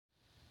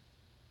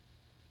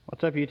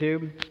What's up,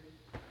 YouTube?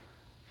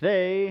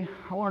 Today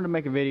I wanted to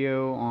make a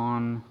video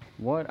on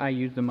what I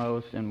use the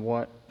most and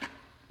what,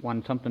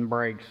 when something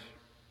breaks,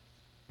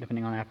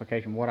 depending on the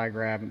application, what I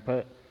grab and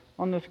put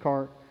on this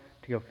cart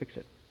to go fix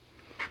it.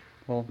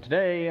 Well,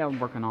 today I'm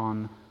working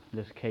on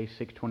this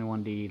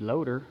K621D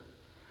loader.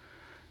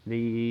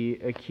 The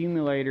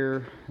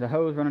accumulator, the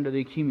hose running to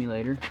the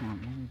accumulator. Let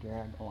me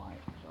drag the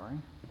light, sorry.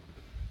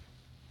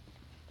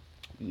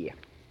 Yeah.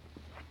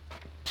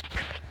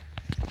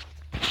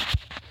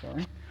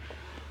 Sorry.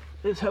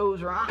 This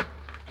hose right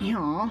here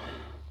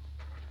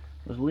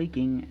was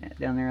leaking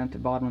down there at the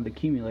bottom of the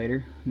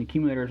accumulator. The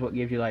accumulator is what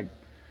gives you, like,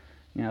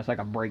 you know, it's like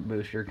a brake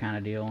booster kind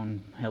of deal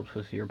and helps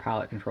with your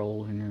pilot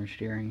controls and your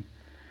steering.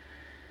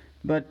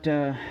 But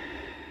there's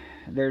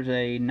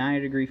a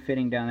 90-degree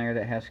fitting down there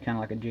that has kind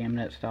of like a jam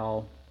nut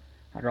style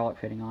hydraulic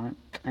fitting on it,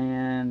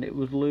 and it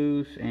was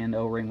loose and the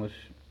O-ring was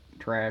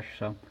trash,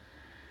 so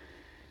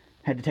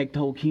had to take the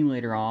whole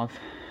accumulator off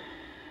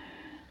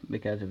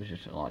because it was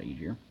just a lot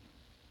easier.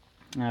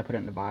 And I put it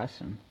in the vise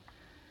and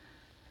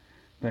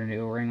put a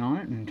new O-ring on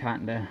it and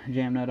tightened the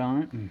jam nut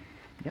on it, and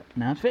yep,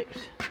 now it's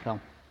fixed. So,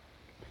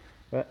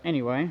 but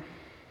anyway,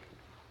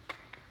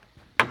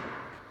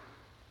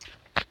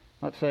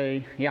 let's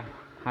say, yeah,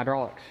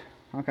 hydraulics.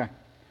 Okay,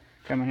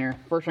 come in here.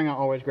 First thing I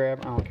always grab,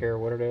 I don't care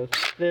what it is,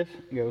 this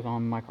goes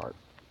on my cart.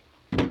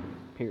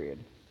 Period.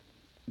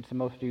 It's the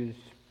most used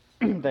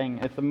thing.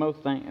 It's the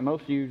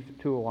most used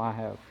tool I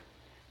have,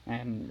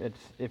 and it's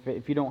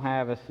if you don't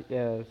have a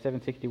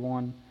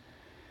 761,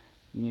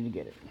 you need to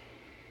get it.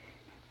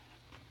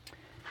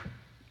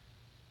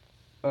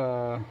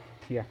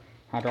 Yeah,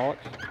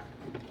 hydraulics.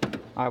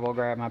 I will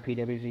grab my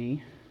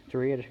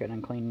PWZ-3. I just got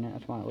done cleaning it.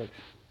 That's why it looks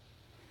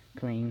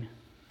clean.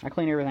 I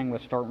clean everything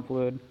with starting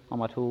fluid on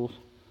my tools.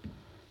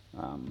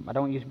 I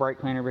don't use brake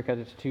cleaner because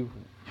it's too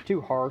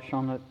harsh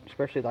on it,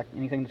 especially like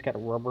anything that's got a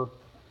rubber.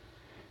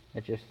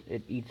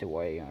 It eats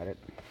away at it.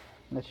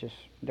 That's just,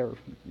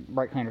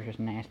 brake cleaner's just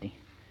nasty.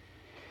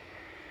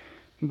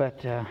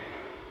 But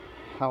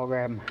I'll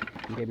grab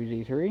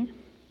PWZ-3.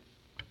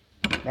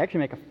 They actually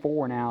make a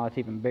 4 now. It's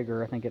even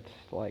bigger. I think it's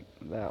like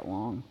that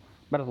long,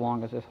 about as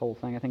long as this whole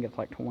thing. I think it's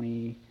like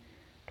 20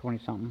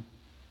 something.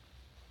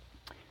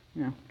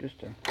 You know, just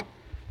to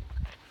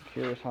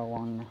curious how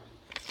long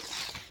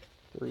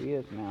 3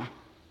 is now.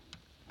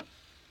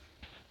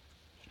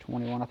 It's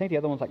 21. I think the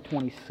other one's like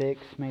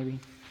 26, maybe.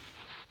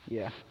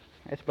 Yeah,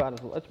 it's about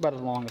as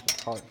long as the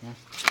cart. Yeah.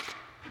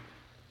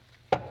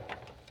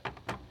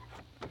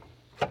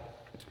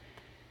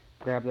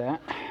 Grab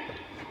that.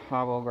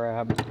 I will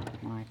grab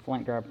my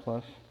Flint Drive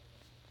Plus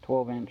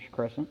 12-inch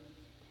crescent.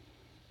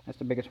 That's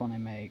the biggest one they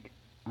make.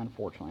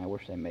 Unfortunately, I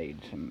wish they made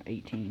some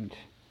 18s.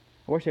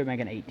 I wish they would make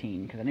an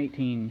 18, because an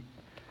 18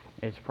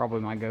 is probably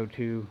my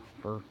go-to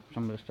for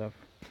some of this stuff.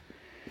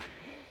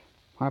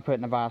 When I put it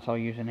in a vise, I'll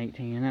use an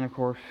 18, and then of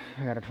course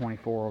I got a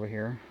 24 over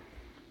here.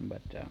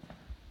 But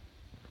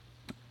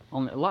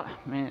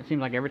man, it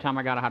seems like every time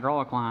I got a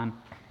hydraulic line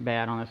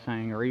bad on this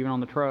thing, or even on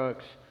the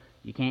trucks,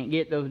 you can't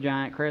get those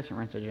giant crescent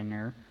wrenches in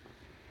there.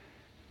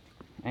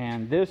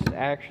 And this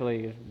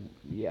actually is,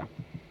 yeah,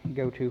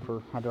 go-to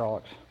for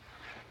hydraulics.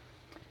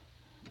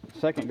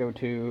 Second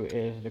go-to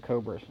is the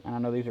Cobras, and I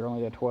know these are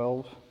only the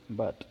 12s,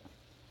 but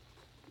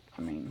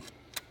I mean,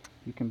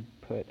 you can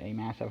put a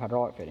massive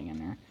hydraulic fitting in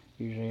there.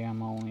 Usually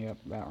I'm only up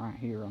about right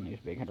here on these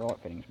big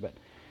hydraulic fittings, but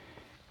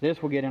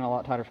this will get in a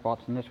lot tighter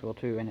spots than this will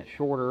too, and it's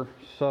shorter,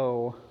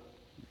 so,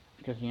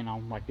 because, you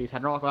know, like these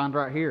hydraulic lines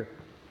right here,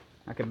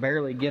 I could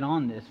barely get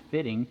on this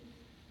fitting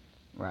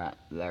right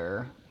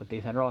there with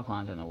these hydraulic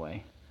lines in the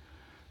way.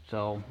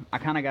 So I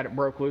kind of got it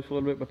broke loose a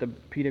little bit with the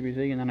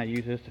PWZ, and then I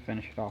use this to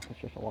finish it off. It's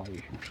just a lot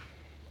easier.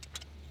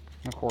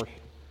 Of course,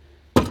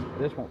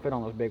 this won't fit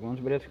on those big ones,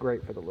 but it's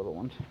great for the little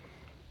ones.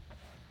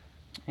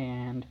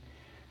 And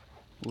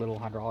little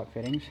hydraulic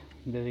fittings,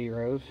 the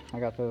Zeros. I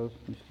got those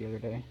just the other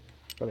day.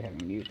 Really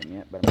haven't even used them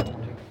yet, but I'm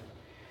going to.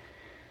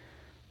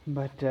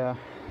 But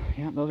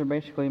yeah, those are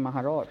basically my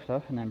hydraulic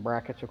stuff. And then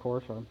brackets, of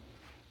course,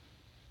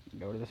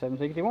 go to the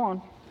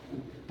 761.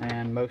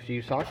 And most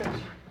used sockets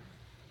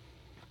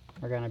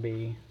are going to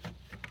be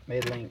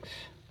mid-links.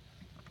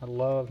 I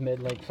love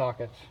mid-link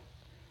sockets.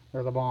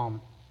 They're the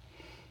bomb.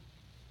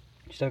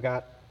 Still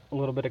got a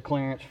little bit of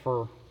clearance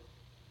for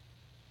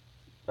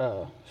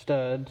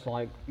studs,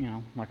 like, you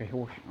know, like a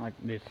horse, like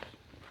this.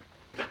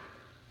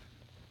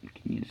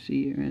 Can you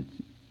see it? Right,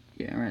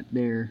 yeah, right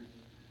there.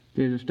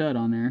 There's a stud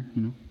on there.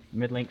 You know,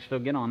 mid-links still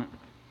get on it,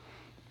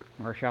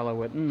 or shallow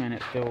wouldn't, and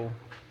it's still,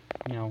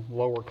 you know,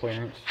 lower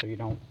clearance, so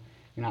your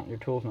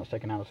tool's not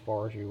sticking out as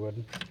far as you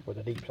would with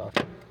a deep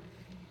socket.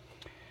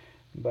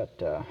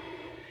 But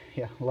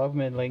yeah, love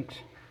mid-links.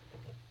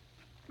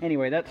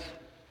 Anyway, that's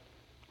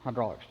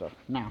hydraulic stuff.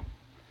 Now,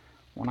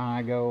 when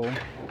I go,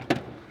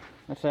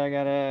 let's say I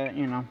got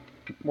you know,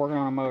 working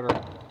on a motor.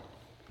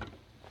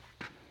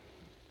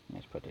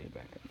 Let's put these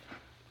back up.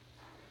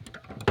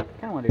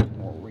 Kind of want to do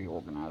more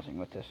reorganizing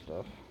with this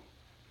stuff.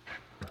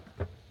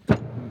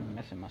 I'm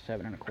missing my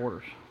 7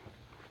 1/4.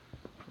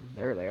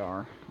 There they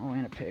are. Oh,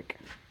 and a pick.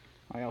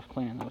 I was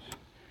cleaning those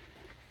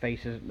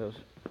faces, those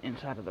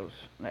inside of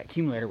that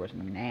accumulator was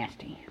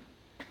nasty.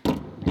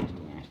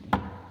 Nasty. I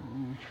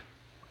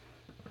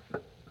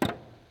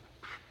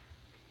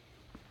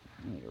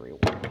need to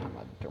rewind. I'm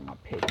about to throw my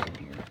pig in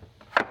here.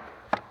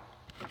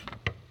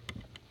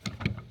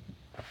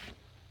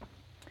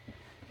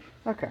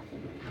 Okay.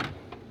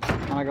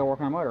 When I go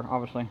work on my motor,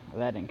 obviously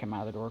that didn't come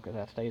out of the door because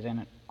that stays in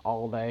it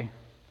all day.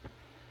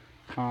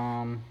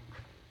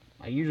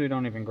 I usually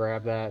don't even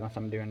grab that unless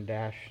I'm doing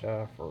dash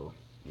stuff, or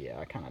yeah,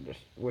 I kind of just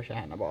wish I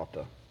hadn't bought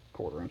the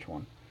 1/4 inch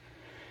one.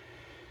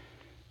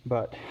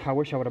 But I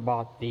wish I would have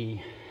bought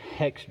the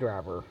hex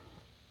driver.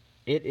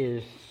 It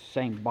is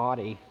same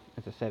body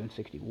as a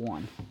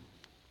 761.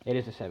 It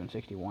is a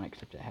 761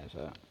 except it has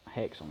a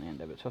hex on the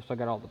end of it. So I still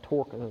got all the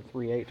torque of the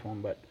 3/8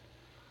 one, but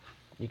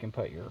you can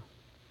put your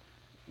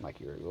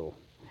little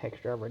hex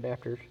driver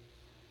adapters.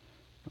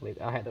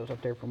 I had those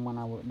up there from when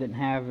I didn't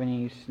have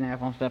any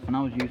Snap-on stuff, and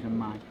I was using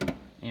my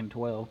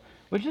M12,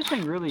 which this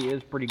thing really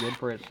is pretty good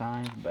for its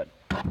size, but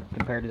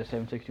compared to the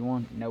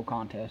 761, no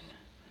contest.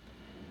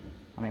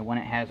 I mean, when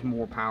it has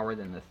more power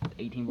than the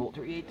 18-volt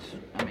 3/8,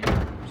 I mean,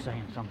 I'm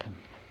saying something.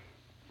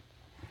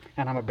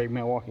 And I'm a big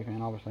Milwaukee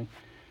fan, obviously,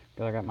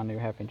 because I got my new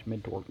 1/2 inch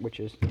mid-torque, which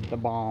is the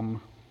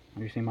bomb.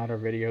 Have you seen my other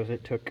videos?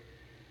 It took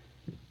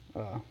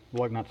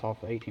lug nuts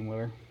off the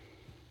 18-wheeler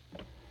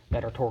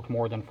that are torqued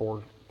more than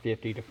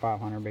 450 to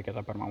 500 because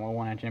I put them on a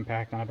 1-inch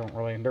impact, and I don't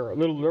really.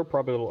 They're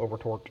probably a little over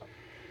torqued.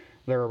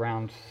 They're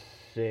around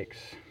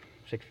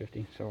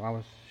 650, so I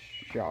was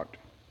shocked.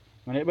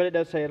 But it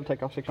does say it'll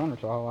take off 600,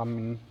 so I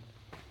mean,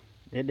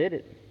 it did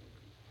it.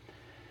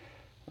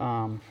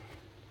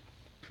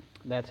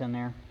 That's in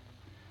there.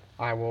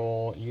 I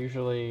will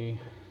usually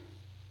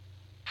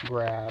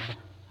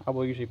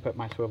put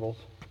my swivels,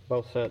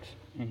 both sets,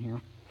 in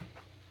here.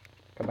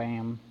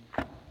 Kabam.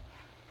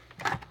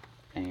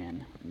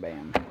 And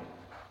bam.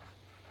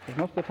 Because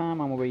most of the time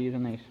I'm going to be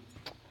using these.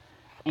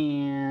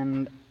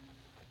 And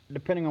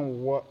depending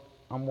on what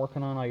I'm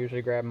working on, I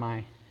usually grab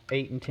my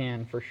 8 and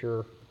 10 for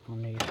sure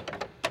on these.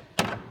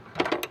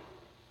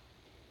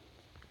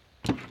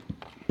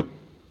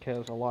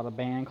 Because a lot of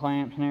band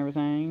clamps and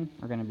everything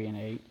are going to be an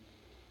 8.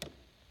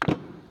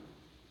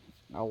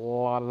 A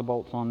lot of the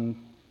bolts on,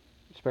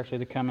 especially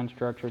the Cummins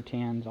structure,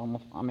 10s,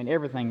 almost, I mean,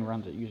 everything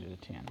runs it uses a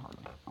 10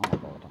 hardly,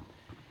 almost all the time.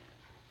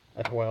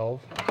 A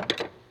 12.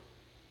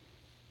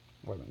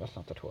 Wait a minute, that's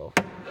not the 12.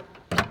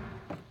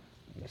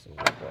 This is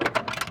the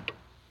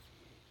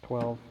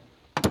 12. 12.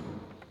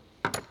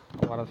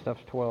 A lot of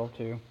stuff's 12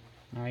 too.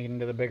 Now you get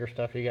into the bigger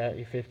stuff, you got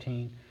your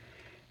 15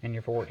 and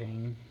your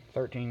 14.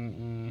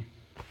 13,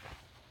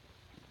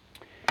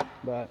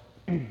 But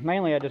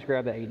mainly I just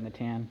grab the 8 and the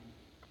 10.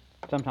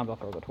 Sometimes I'll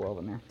throw the 12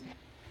 in there.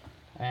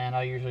 And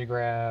I usually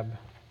grab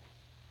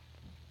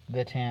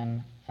the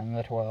 10 and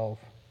the 12.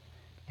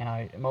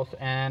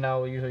 And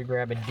I'll usually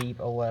grab a deep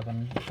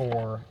 11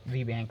 for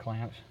V-band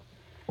clamps.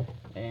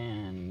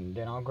 And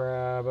then I'll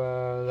grab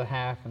the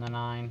 1/2 and the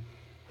 9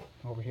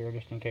 over here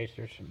just in case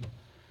there's some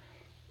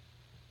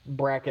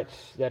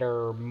brackets that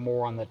are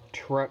more on the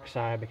truck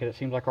side, because it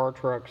seems like our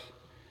trucks,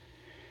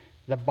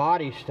 the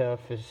body stuff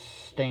is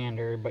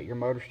standard, but your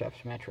motor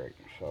stuff's metric.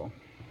 So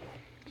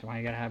that's why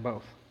you gotta have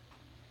both.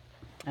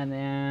 And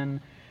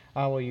then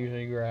I will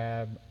usually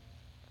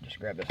just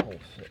grab this whole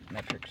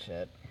metric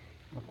set,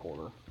 a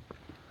 1/4,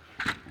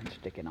 and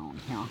stick it on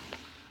here.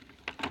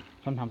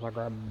 Sometimes I'll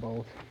grab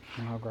both,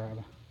 and I'll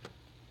grab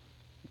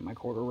my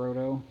 1/4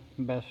 roto,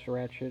 best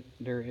ratchet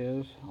there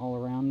is all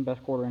around,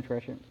 best 1/4 inch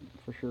ratchet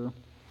for sure.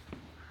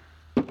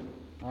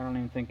 I don't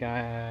even think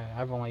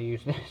I've only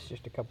used this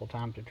just a couple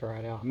times to try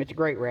it out. I mean, it's a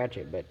great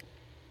ratchet, but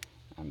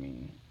I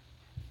mean,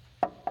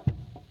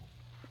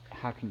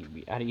 how do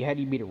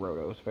you beat a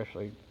roto,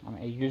 especially? I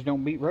mean, you just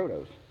don't beat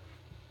rotos.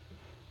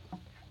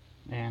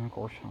 And of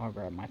course, I'll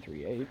grab my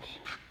 3/8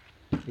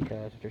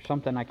 because if there's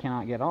something I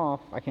cannot get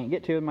off, I can't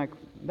get to in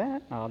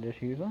that, I'll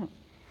just use that.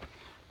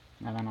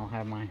 And then I'll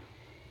have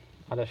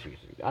I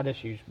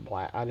just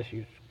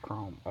use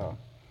chrome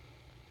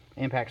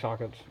impact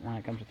sockets when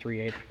it comes to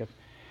 3/8 because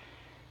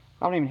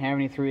I don't even have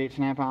any 3/8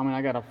 Snap-on. I mean,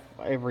 I got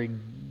every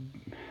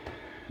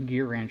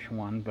gear wrench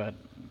one, but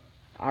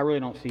I really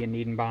don't see a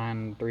need in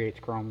buying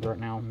 3/8 chromes right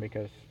now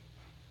because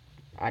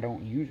I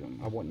don't use them.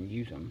 I wouldn't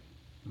use them.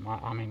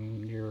 I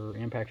mean, your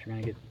impacts are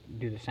going to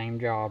do the same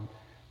job,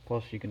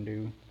 plus you can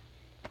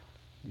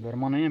put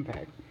them on the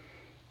impact.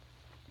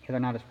 They're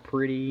not as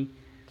pretty,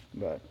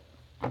 but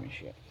I mean,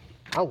 shit.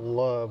 I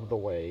love the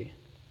way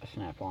a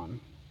Snap-on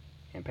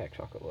impact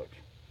socket looks.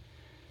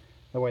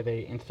 The way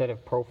they, instead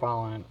of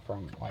profiling it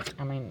from, like,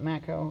 I mean,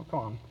 Matco, come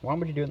on. Why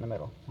would you do it in the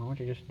middle? Why don't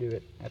you just do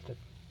it at the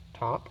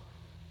top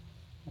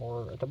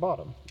or at the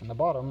bottom? And the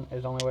bottom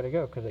is the only way to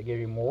go because it gives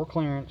you more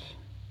clearance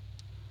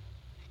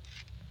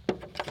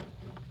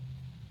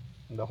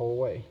the whole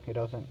way. It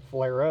doesn't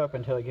flare up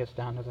until it gets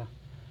down to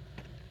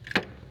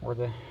where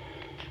the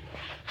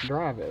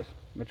drive is,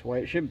 which is the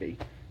way it should be.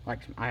 Like,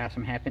 I have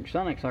some 1/2 inch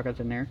Sonic sockets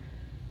in there.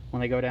 When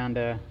they go down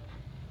to,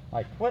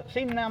 like,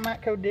 see now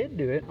Matco did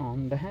do it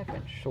on the 1/2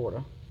 inch,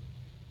 sorta.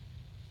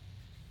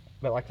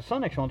 But like the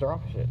Sunex ones are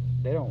opposite.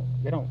 They don't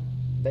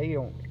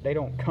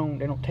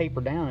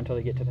taper down until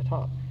they get to the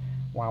top.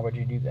 Why would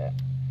you do that?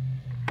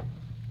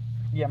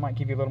 Yeah, it might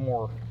give you a little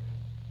more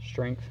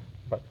strength,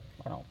 but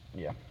I don't.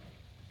 Yeah,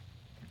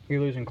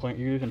 you're losing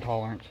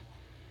tolerance.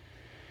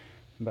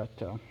 But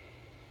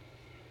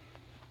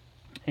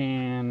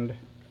and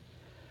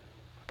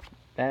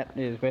that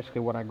is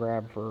basically what I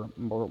grab for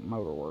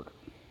motor work.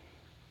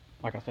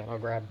 Like I said, I'll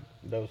grab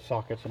those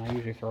sockets and I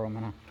usually throw them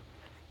in a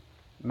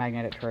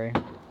magnetic tray.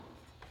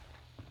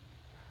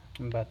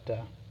 But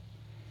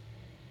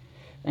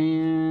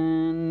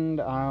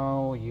and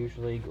I'll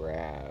usually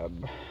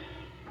grab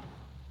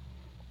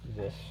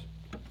this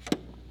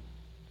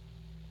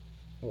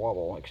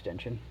wobble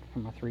extension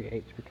from my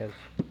 3/8 because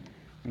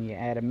when you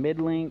add a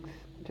mid-length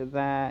to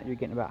that, you're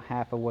getting about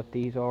half of what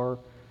these are.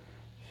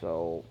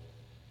 So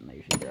I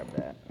usually grab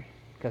that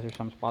because there's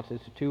some spots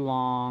it's too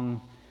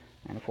long,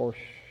 and of course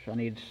I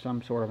need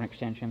some sort of an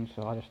extension,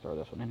 so I'll just throw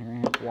this one in here,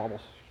 and it's a wobble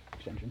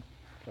extension,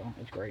 so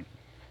it's great.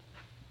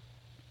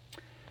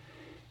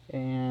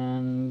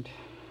 And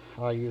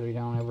I usually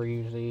don't ever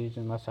use these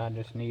unless I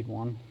just need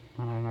one.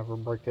 I don't ever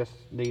break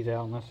these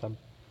out unless I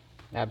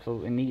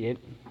absolutely need it.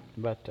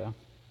 But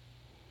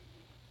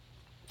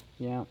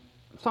yeah,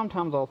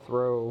 sometimes I'll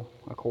throw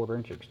a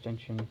 1/4"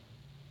 extension,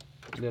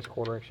 this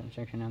 1/4"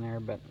 extension in there,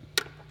 but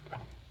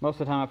most of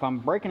the time if I'm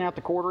breaking out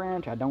the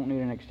 1/4", I don't need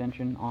an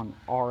extension on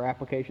our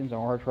applications, on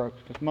our trucks,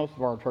 because most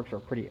of our trucks are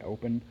pretty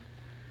open.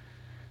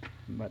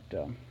 But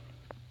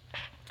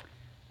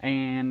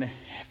and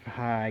if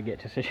I get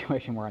to a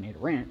situation where I need a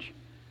wrench,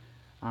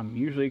 I'm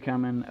usually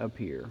coming up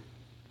here.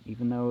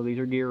 Even though these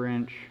are gear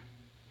wrench,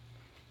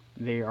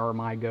 they are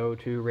my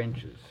go-to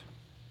wrenches.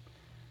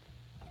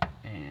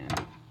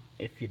 And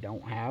if you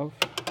don't have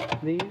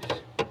these,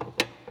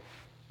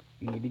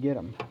 you need to get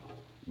them,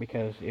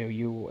 because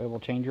it will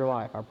change your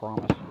life, I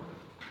promise.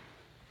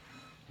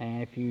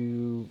 And if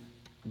you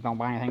don't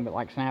buy anything but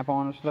like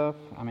Snap-on and stuff,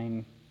 I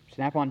mean,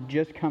 Snap-on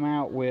just come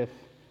out with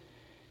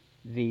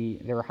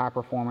their high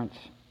performance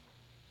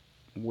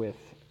with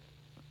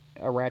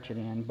a ratchet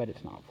end, but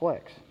it's not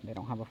flex. They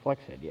don't have a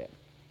flex head yet.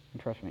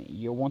 And trust me,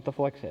 you'll want the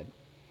flex head.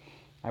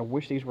 I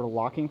wish these were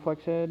locking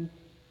flex head.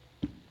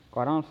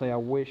 Quite honestly, I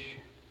wish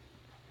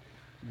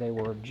they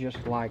were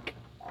just like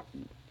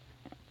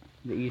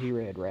the Easy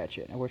Red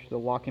ratchet. I wish the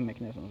locking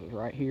mechanism was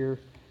right here.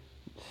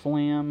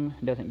 Slim,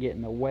 doesn't get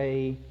in the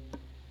way.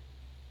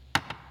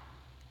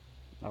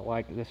 I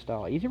like this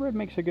style. Easy Red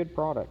makes a good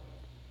product.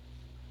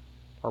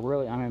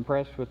 I'm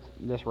impressed with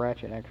this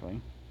ratchet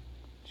actually.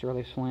 It's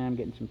really slim,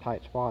 getting some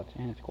tight spots,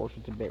 and of course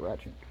it's a bit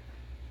ratchet.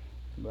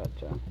 But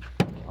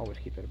always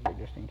keep it a bit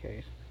just in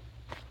case.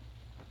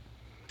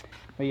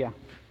 But yeah,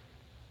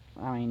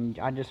 I mean,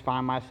 I just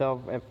find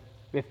myself,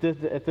 if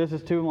this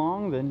is too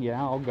long, then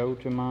yeah, I'll go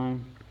to my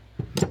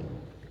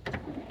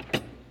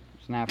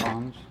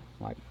Snap-ons,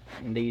 like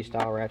these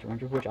style ratchet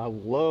wrenches, which I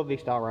love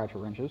these style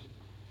ratchet wrenches.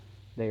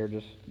 They are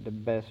just the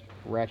best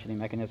ratcheting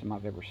mechanism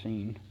I've ever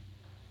seen.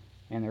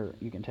 And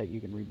you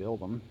can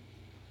rebuild them,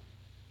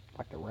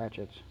 like the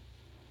ratchets.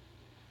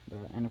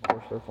 And of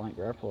course, they're Flint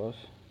Grab Plus.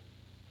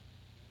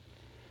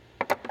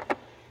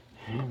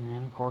 And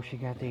then of course you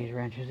got these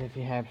wrenches if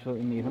you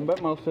absolutely need them,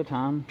 but most of the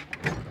time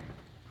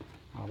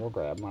I will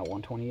grab my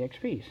 120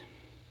 XPs.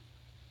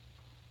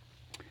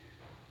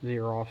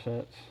 0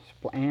 offsets,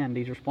 and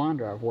these are spline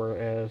drive,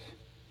 whereas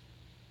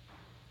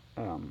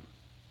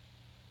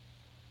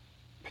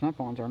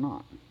Snap-ons are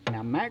not.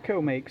 Now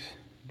Matco makes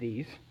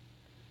these.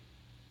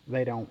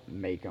 They don't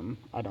make them.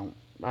 I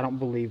don't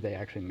believe they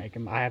actually make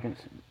them.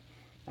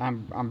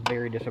 I'm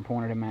very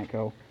disappointed in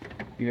Matco.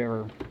 If you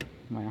ever,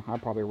 well, I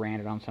probably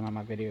ranted on some of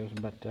my videos,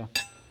 but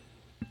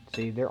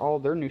see,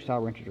 their new style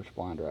wrenches are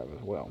spline drive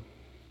as well.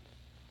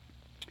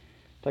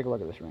 Take a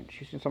look at this wrench.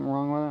 You see something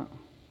wrong with it?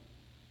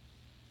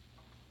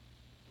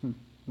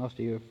 Most of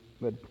you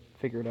would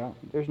figure it out.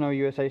 There's no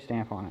USA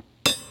stamp on it,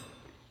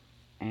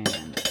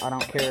 and I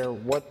don't care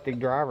what the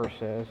driver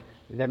says.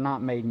 They're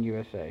not made in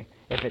USA.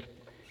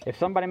 If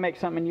somebody makes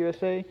something in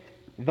USA,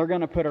 they're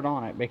gonna put it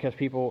on it because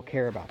people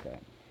care about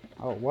that.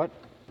 Oh, what's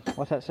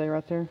that say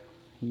right there?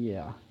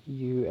 Yeah,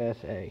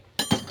 USA.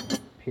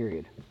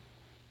 Period.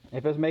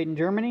 If it was made in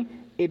Germany,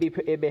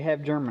 it'd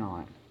have German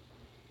on it.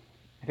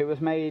 If it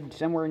was made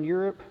somewhere in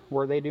Europe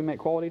where they do make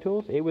quality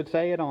tools, it would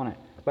say it on it.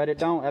 But it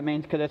don't. That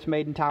means because it's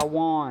made in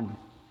Taiwan.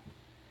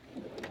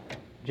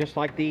 Just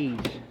like these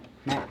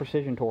Mac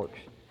Precision Torques.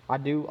 I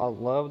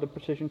love the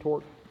Precision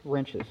Torque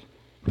wrenches.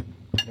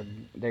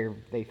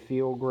 They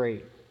feel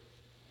great.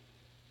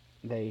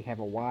 They have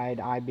a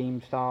wide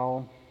I-beam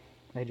style.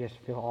 They just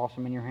feel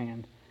awesome in your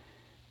hand.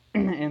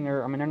 And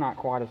they're not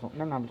as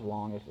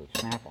long as the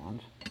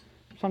Snap-ons.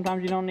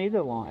 Sometimes you don't need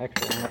the long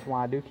extra one. That's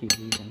why I do keep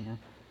these in here.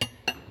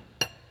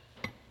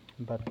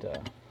 But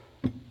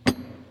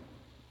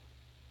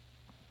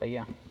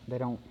yeah, they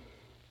don't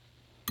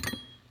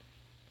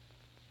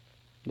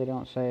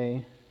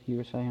say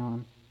USA on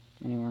them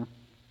anywhere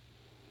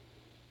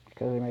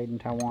because they're made in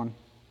Taiwan.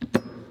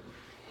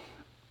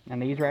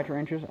 And these ratchet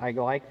wrenches, I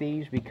like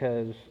these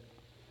because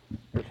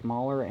They're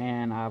smaller,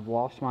 and I've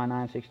lost my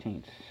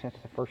 9/16. That's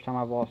the first time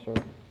I've lost a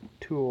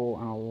tool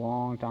in a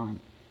long time.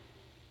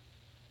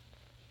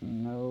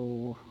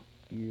 No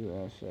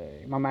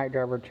USA. My Mac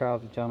driver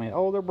tries to tell me,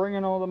 oh, they're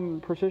bringing all the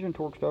Precision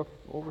Torque stuff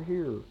over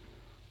here.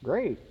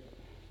 Great.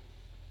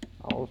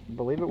 I'll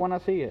believe it when I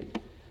see it.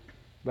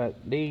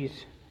 But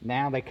these,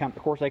 now they come,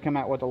 of course they come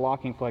out with the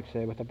locking flex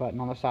head with the button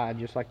on the side,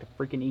 just like the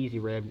freaking Easy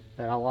Rib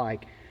that I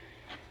like.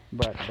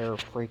 But they're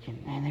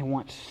freaking, man, they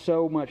want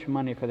so much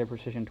money for their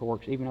Precision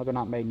Torques, even though they're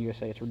not made in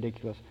USA. It's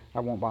ridiculous. I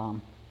won't buy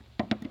them.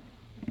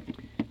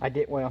 I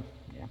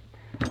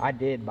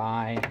did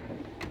buy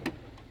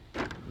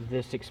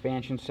this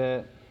expansion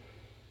set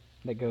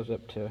that goes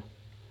up to,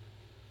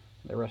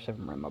 the rest of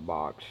them are in my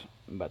box,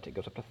 but it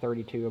goes up to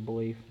 32, I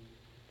believe.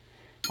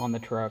 On the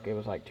truck, it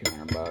was like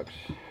 200 bucks.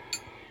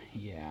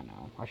 Yeah,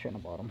 no, I shouldn't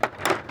have bought them.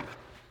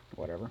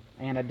 Whatever.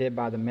 And I did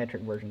buy the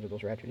metric versions of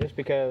those ratchets, just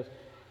because,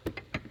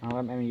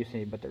 I mean, you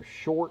see, but they're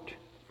short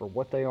for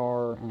what they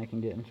are, and they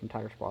can get in some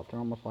tighter spots. They're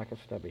almost like a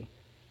stubby.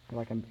 They're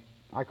like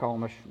I call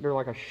them they're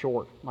like a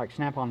short, like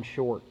Snap-on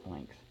short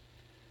length,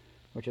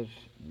 which is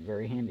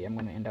very handy. I'm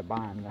going to end up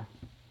buying the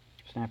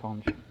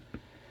Snap-ons.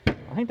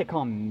 I think they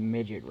call them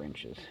midget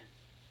wrenches.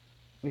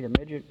 Either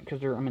midget, because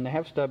they're, I mean, they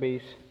have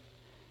stubbies,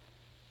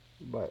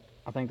 but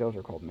I think those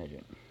are called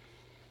midget.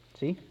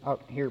 See? Oh,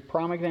 here,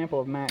 prime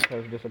example of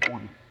Matco's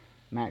disappointing.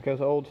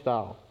 Matco's old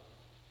style,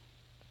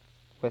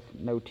 with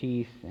no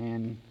teeth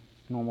and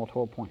normal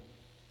 12 point.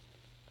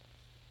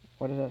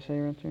 What does that say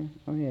right there?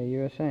 Oh yeah,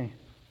 USA.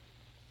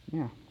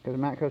 Yeah, because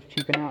Matco's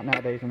cheaping out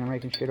nowadays and they're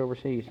making shit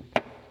overseas.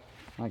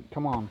 Like,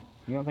 come on.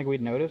 You don't think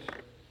we'd notice?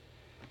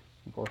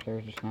 Of course,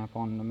 there's the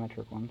Snap-on and the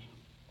metric ones.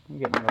 I'm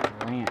getting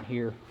a rant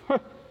here.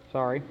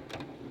 Sorry.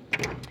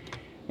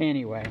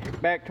 Anyway,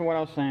 back to what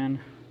I was saying.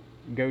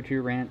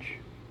 Go-to wrench.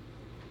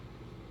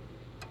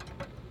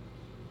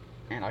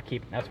 And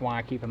that's why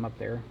I keep them up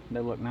there.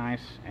 They look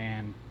nice,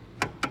 and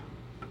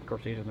of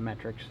course these are the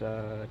metrics,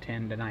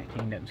 10 to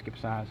 19, doesn't skip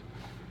size.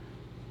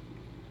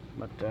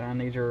 But and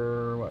these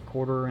are what,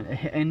 quarter,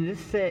 and this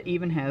set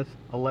even has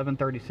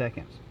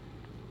 11/32.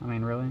 I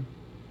mean, really?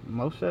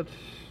 Most sets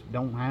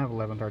don't have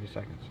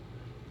 11/32.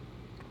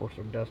 Of course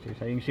they're dusty,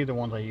 so you can see the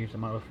ones I use the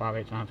most,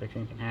 5/8,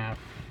 9/16, and half.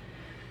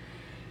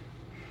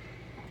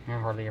 I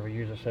hardly ever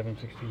use a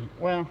 7/16.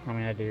 Well, I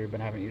mean I do, but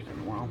I haven't used it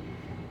in a while.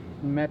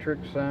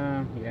 Metrics,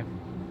 yeah.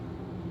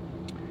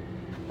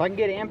 If I can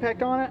get an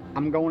impact on it,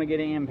 I'm going to get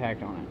an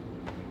impact on it.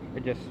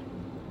 It just,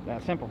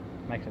 that simple.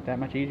 Makes it that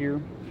much easier.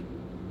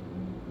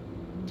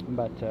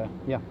 But,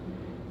 yeah.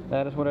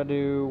 That is what I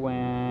do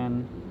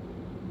when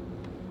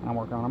I'm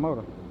working on a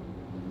motor.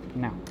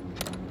 Now,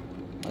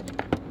 let's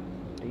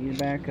ease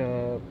back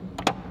up.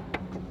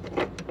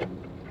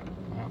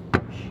 Well,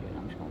 shit,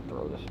 I'm just going to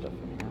throw this stuff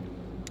in here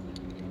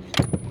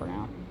for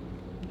now.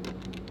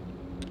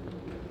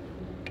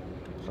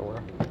 Sort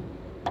of.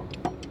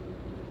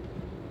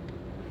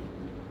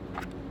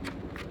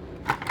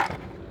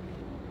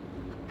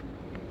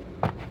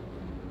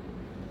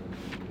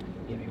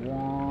 Give me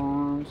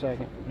 1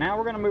 second. Now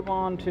we're going to move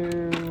on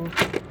to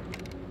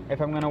if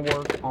I'm going to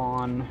work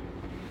on.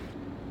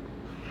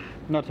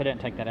 Notice I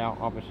didn't take that out,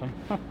 obviously.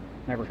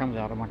 Never comes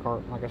out of my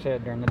cart, like I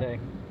said, during the day.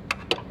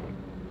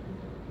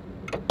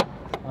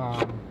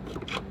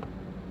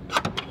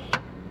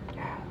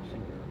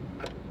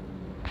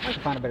 I have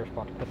to find a better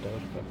spot to put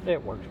those, but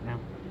it works for now.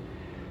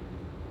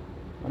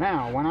 But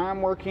now, when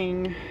I'm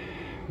working,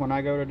 when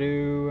I go to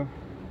do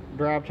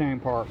drive chain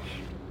parts,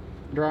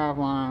 drive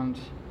lines,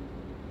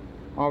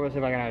 obviously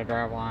if I got a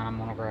drive line, I'm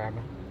gonna grab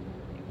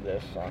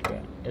this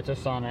socket. It's a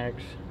Sonex,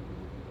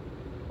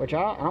 which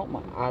I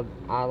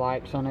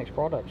like Sonex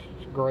products.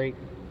 It's a great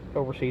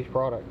overseas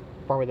product,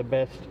 probably the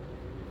best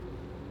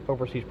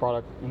overseas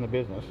product in the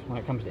business when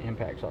it comes to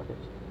impact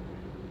sockets.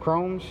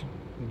 Chromes,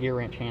 gear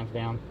wrench hands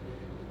down.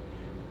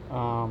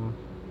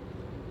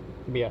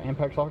 Yeah,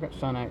 impact socket,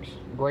 Sonex,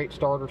 great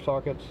starter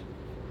sockets.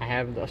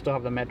 I still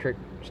have the metric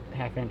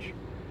half-inch.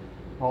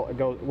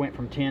 It went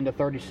from 10 to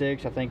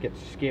 36. I think it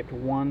skipped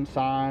one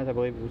size. I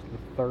believe it was the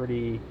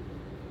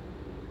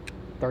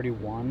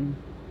 31.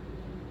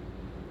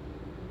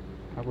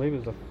 I believe it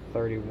was a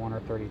 31 or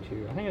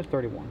 32. I think it was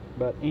 31.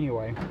 But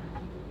anyway,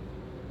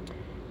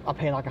 I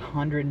paid like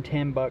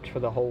 110 bucks for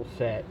the whole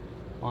set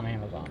on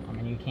Amazon. I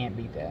mean, you can't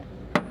beat that.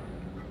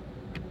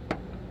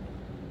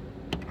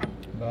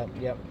 But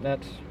yep,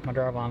 that's my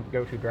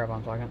go-to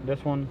drive-on socket.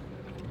 This one,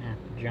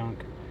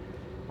 junk.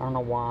 I don't know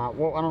why.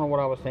 Well, I don't know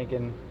what I was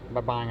thinking by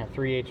buying a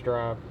 3/8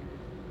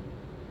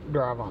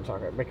 drive-on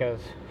socket,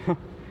 because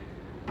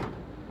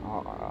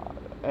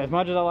as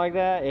much as I like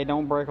that, it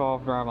don't break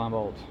off drive-on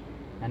bolts,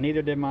 and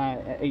neither did my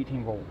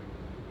 18 volt.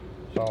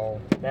 So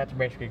that's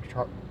basically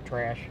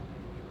trash.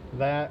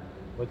 That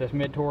with this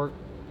mid torque,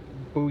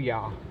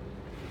 booyah.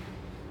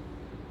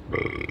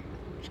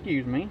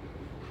 Excuse me.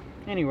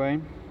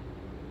 Anyway.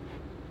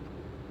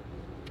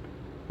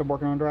 I'm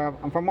working on drive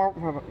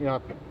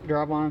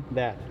line,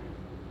 that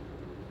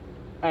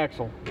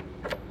axle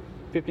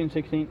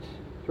 15/16,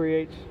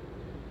 3/8.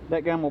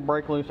 That gun will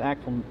break loose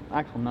axle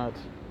nuts.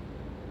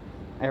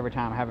 every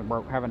time. I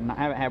haven't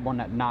had one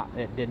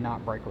that did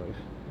not break loose.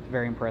 It's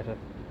very impressive.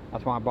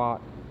 That's why I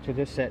bought. So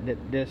this set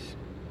the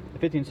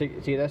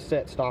 15/16. See, that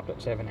set stopped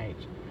at 7/8.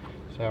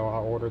 So I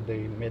ordered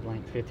the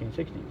mid-length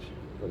 15/16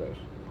 for those.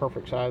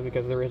 Perfect size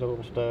because there is a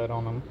little stud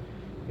on them.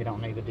 You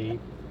don't need the deep.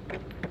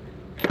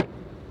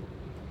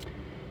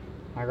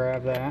 I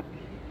grabbed that.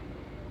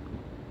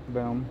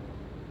 Boom.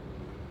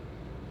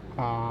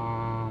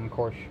 Of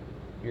course,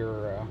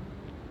 your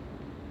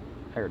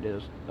there it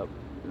is up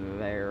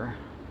there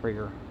for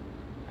your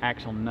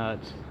axle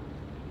nuts.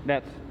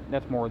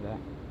 That's more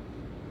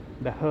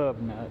the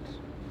hub nuts,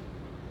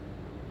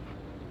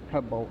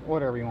 hub bolt,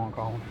 whatever you want to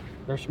call them.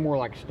 There's more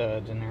like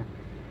studs in there,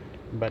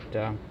 but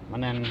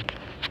and then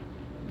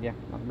yeah,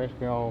 that's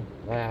basically all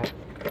that.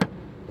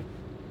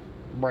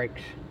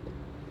 Brakes.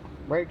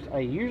 I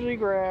usually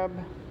grab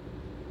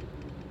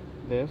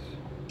this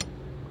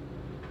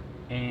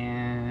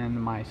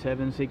and my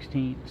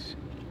 7/16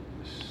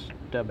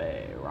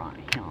 stubby right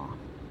here,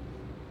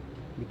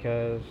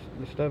 because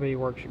the stubby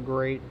works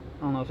great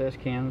on those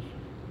S-cams.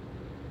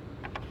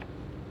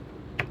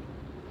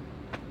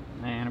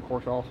 And of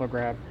course I also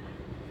grab,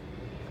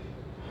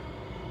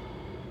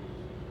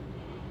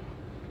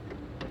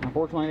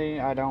 unfortunately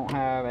I don't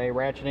have a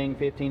ratcheting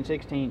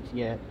 15/16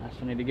 yet. I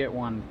still need to get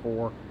one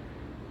for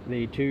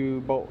the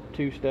two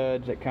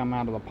studs that come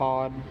out of the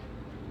pod.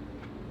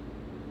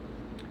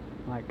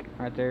 Like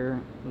right there,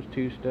 those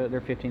two studs,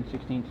 they're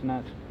 15/16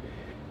 nuts.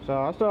 So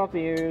I still have to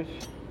use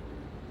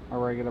a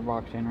regular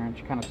box end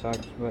wrench. Kind of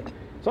sucks, but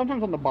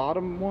sometimes on the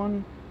bottom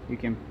one you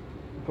can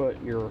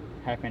put your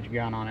 1/2"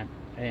 gun on it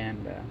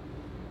and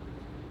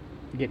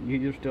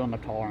you're still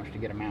enough tolerance to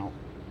get them out.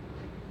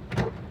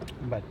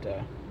 But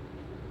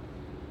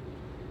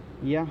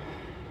yeah,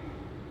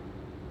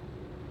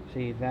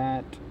 see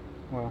that.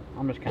 Well,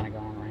 I'm just kind of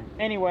going right.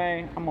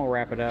 Anyway, I'm gonna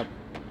wrap it up.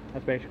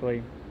 That's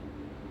basically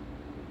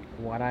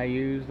what I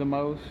use the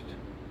most.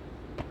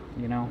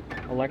 You know,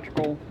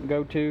 electrical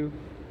go-to.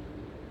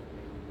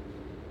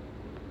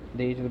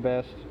 These are the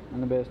best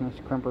in the business.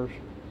 Crimpers,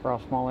 for how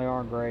small they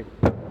are, great.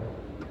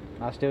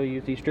 I still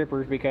use these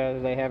strippers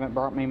because they haven't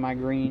brought me my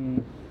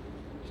green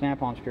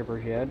Snap-on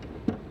strippers yet.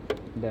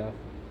 The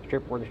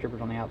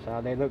strippers on the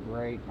outside, they look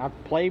great. I've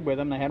played with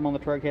them. They had them on the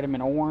truck, had them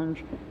in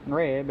orange and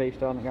red, but he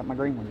still hasn't got my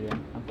green ones yet,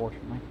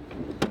 unfortunately.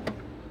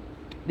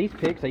 These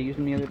picks, I use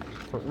them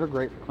they're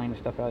great for cleaning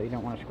stuff out you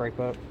don't want to scrape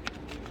up.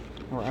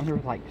 Or they're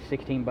like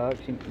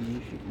 $16. You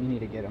need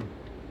to get them.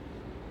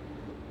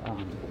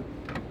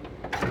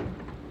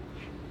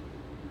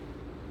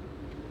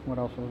 What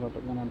else was I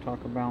going to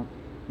talk about?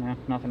 Nah,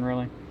 nothing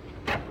really.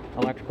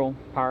 Electrical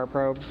power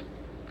probe.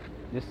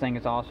 This thing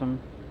is awesome.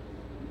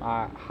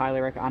 I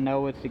highly recommend. I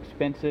know it's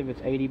expensive.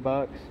 It's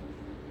 $80,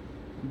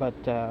 but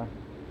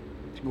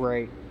it's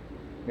great.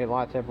 It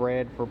lights up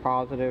red for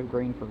positive,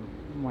 green for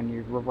when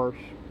you reverse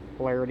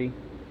polarity.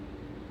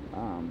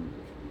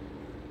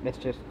 It's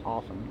just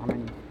awesome. I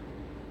mean,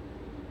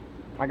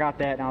 I got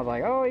that and I was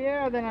like, oh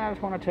yeah, then I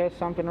just want to test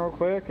something real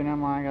quick, and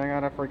I'm like, I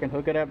gotta freaking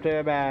hook it up to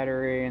a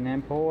battery and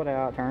then pull it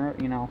out, turn it,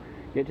 you know,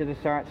 get to the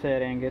start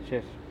setting. It's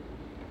just,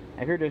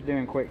 if you're just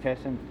doing quick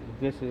testing,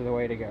 this is the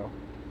way to go.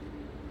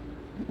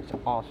 It's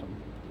awesome.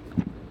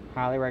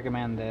 Highly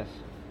recommend this.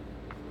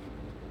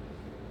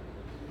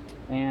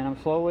 And I'm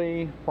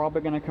slowly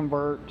probably going to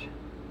convert.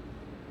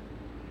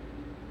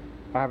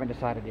 I haven't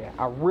decided yet.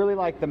 I really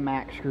like the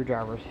Mac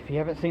screwdrivers. If you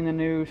haven't seen the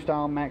new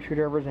style Mac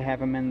screwdrivers, they have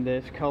them in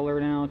this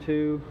color now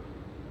too.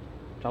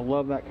 I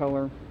love that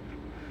color.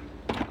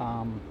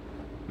 I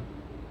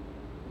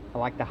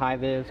like the high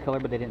vis color,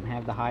 but they didn't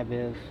have the high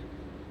vis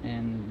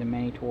and the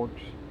mini Torx.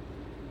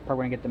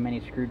 Probably gonna get the mini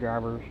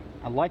screwdrivers.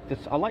 I like this.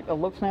 I like the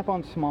look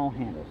Snap-on small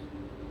handles.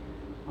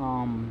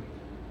 To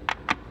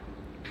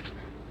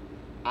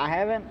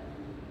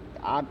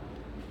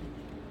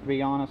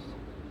be honest,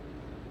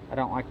 I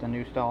don't like the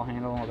new style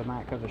handle on the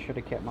Mac because I should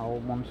have kept my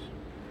old ones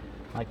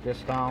like this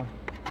style.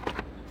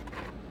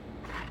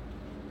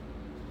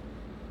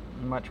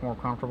 Much more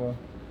comfortable,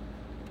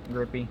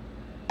 grippy.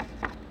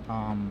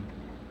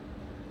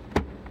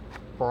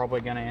 Probably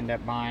going to end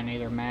up buying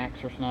either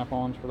Macs or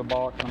Snap-ons for the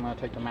box. I'm going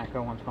to take the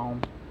Matco ones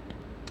home,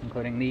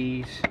 including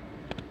these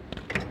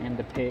and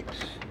the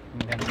picks. I'm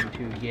going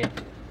to get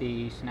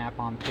the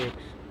Snap-on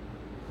picks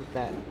with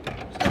that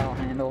style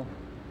handle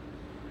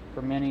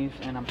for minis,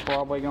 and I'm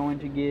probably going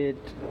to get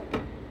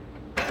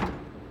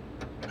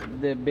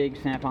the big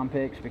Snap-on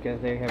picks because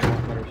they have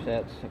better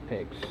sets of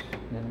picks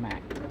than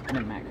the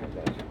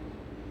Matco does.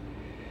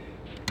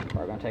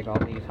 Probably going to take all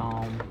these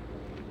home.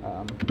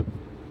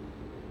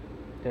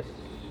 This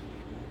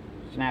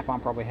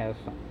Snap-on probably has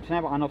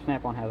I know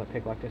Snap-on has a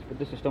pick like this, but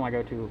this is still my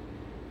go-to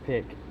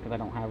pick because I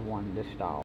don't have one this style.